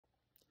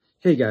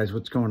Hey guys,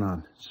 what's going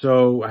on?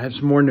 So I have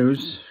some more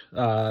news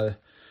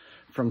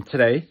from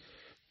today.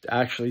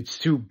 Actually, it's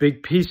two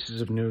big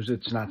pieces of news.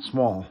 It's not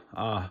small.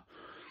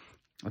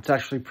 It's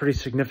actually pretty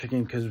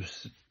significant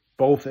because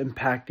both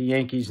impact the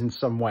Yankees in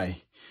some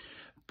way.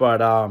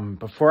 But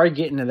before I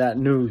get into that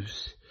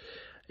news,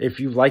 if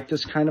you like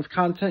this kind of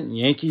content,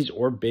 Yankees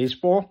or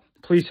baseball,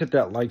 please hit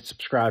that like,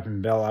 subscribe,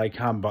 and bell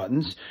icon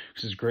buttons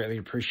because it's greatly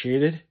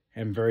appreciated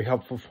and very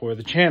helpful for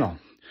the channel.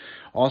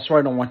 Also,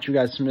 I don't want you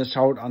guys to miss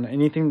out on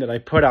anything that I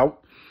put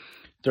out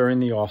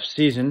during the off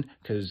season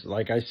because,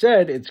 like I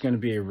said, it's going to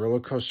be a roller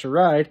coaster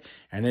ride,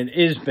 and it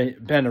is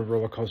been a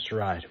roller coaster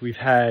ride. We've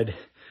had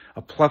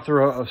a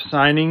plethora of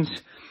signings,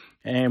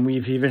 and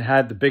we've even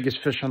had the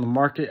biggest fish on the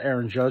market,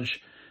 Aaron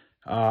Judge,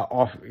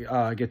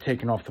 get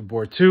taken off the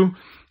board too.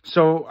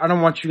 So I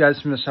don't want you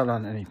guys to miss out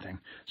on anything.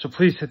 So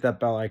please hit that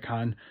bell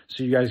icon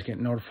so you guys get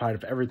notified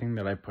of everything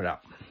that I put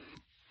out.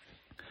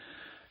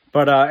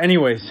 But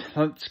anyways,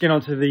 let's get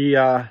on to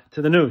the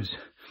news.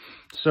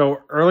 So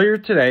earlier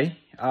today,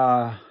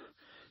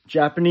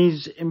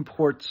 Japanese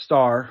import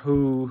star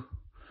who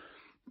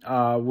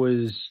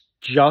was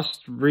just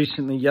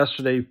recently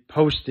yesterday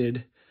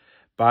posted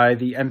by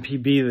the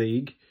MPB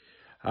League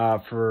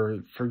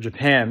for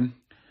Japan,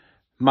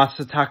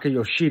 Masataka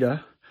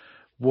Yoshida,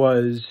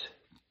 was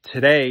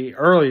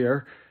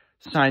earlier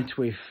signed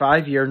to a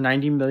 5-year,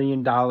 $90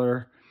 million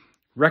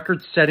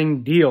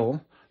record-setting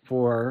deal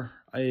for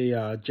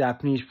a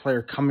Japanese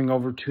player coming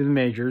over to the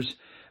majors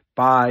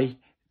by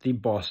the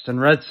Boston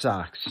Red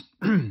Sox.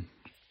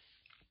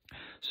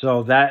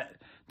 So that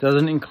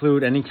doesn't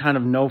include any kind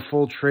of no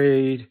full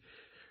trade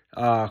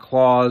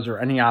clause or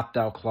any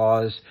opt-out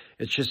clause.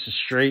 It's just a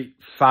straight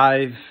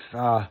 5-year,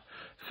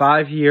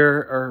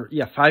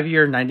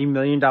 $90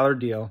 million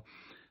deal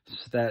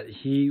that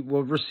he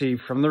will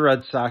receive from the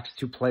Red Sox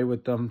to play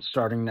with them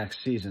starting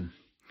next season.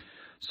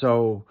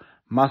 So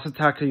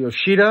Masataka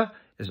Yoshida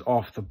is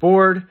off the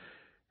board.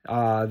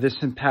 This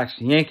impacts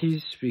the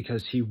Yankees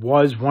because he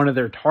was one of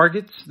their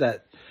targets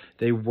that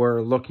they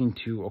were looking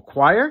to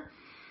acquire.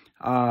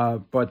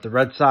 But the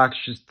Red Sox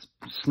just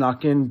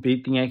snuck in,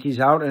 beat the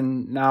Yankees out,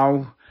 and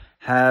now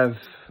have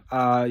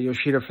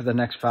Yoshida for the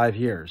next 5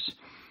 years.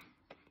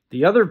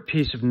 The other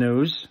piece of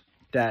news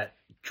that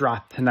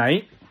dropped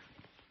tonight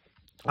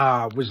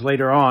was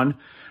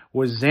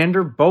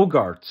Xander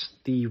Boegarts,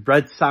 the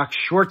Red Sox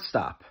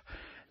shortstop.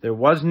 There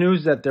was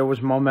news that there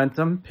was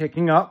momentum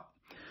picking up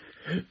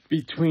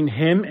between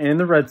him and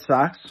the Red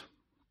Sox,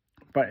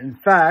 but in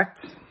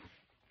fact,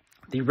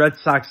 the Red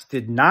Sox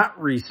did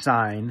not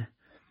re-sign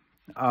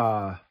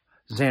Xander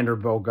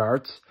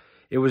Boegarts.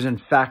 It was in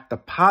fact the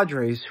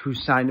Padres who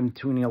signed him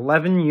to an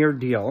 11-year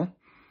deal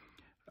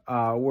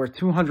worth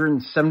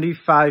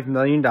 $275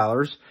 million.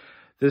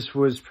 This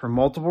was per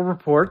multiple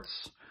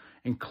reports,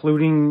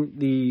 including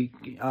the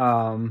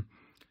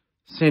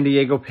San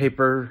Diego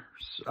Papers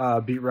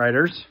beat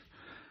writers,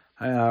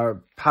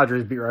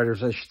 Padres beat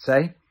writers, I should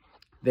say.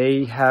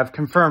 They have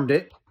confirmed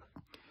it,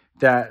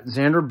 that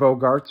Xander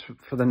Boegarts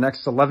for the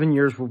next 11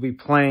 years will be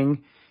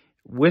playing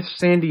with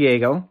San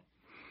Diego.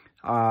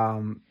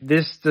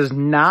 This does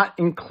not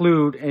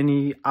include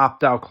any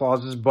opt-out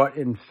clauses, but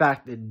in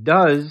fact it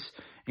does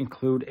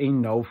include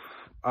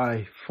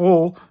a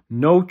full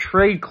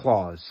no-trade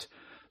clause.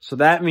 So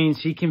that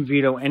means he can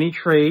veto any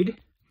trade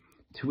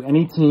to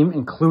any team,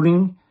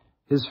 including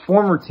his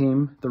former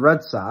team, the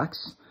Red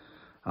Sox,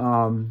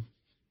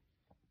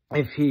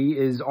 if he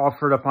is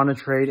offered up on a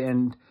trade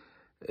and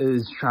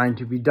is trying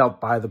to be dealt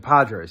by the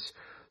Padres.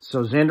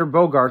 So Xander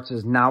Boegarts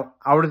is now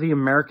out of the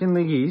American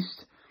League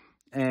East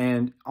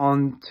and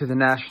on to the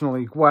National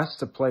League West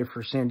to play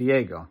for San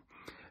Diego.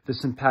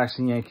 This impacts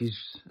the Yankees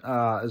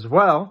as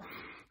well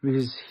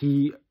because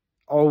he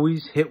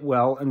always hit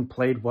well and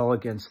played well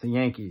against the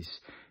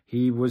Yankees.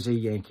 He was a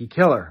Yankee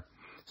killer.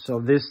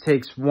 So this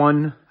takes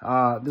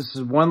this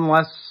is one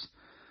less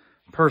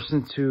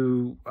person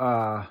to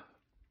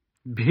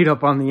beat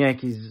up on the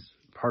Yankees,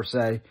 per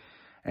se,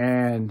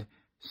 and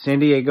San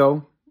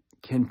Diego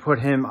can put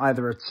him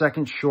either at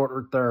second, short,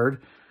 or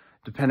third,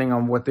 depending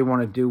on what they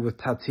want to do with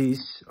Tatis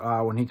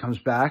when he comes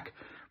back.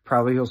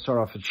 Probably he'll start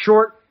off at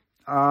short,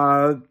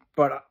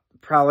 but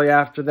probably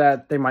after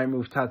that, they might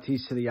move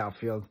Tatis to the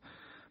outfield.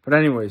 But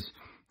anyways,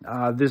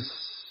 this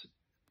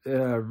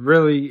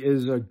really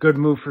is a good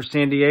move for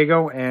San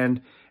Diego,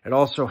 and it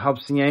also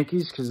helps the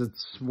Yankees because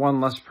it's one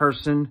less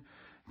person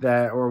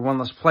one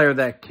less player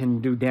that can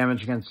do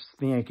damage against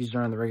the Yankees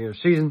during the regular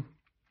season.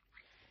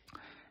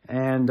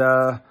 And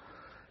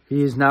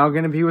he is now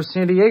going to be with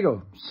San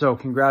Diego. So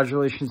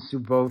congratulations to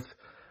both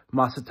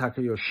Masataka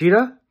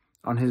Yoshida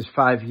on his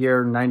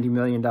 5-year, $90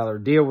 million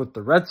deal with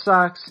the Red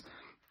Sox,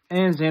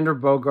 and Xander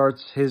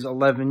Boegarts, his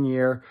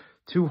 11-year,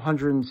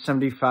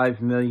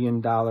 $275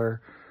 million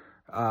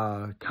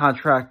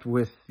contract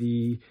with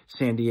the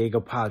San Diego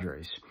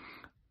Padres.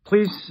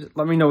 Please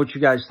let me know what you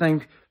guys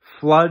think.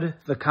 Flood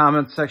the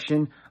comment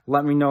section.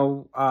 Let me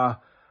know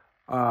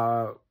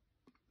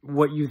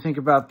what you think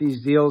about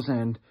these deals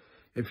and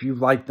if you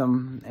like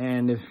them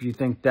and if you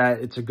think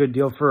that it's a good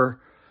deal for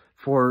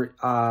for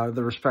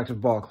the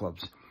respective ball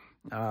clubs.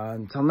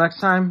 Until next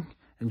time,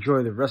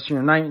 enjoy the rest of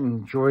your night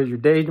and enjoy your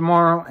day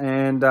tomorrow,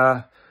 and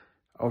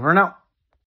over and out.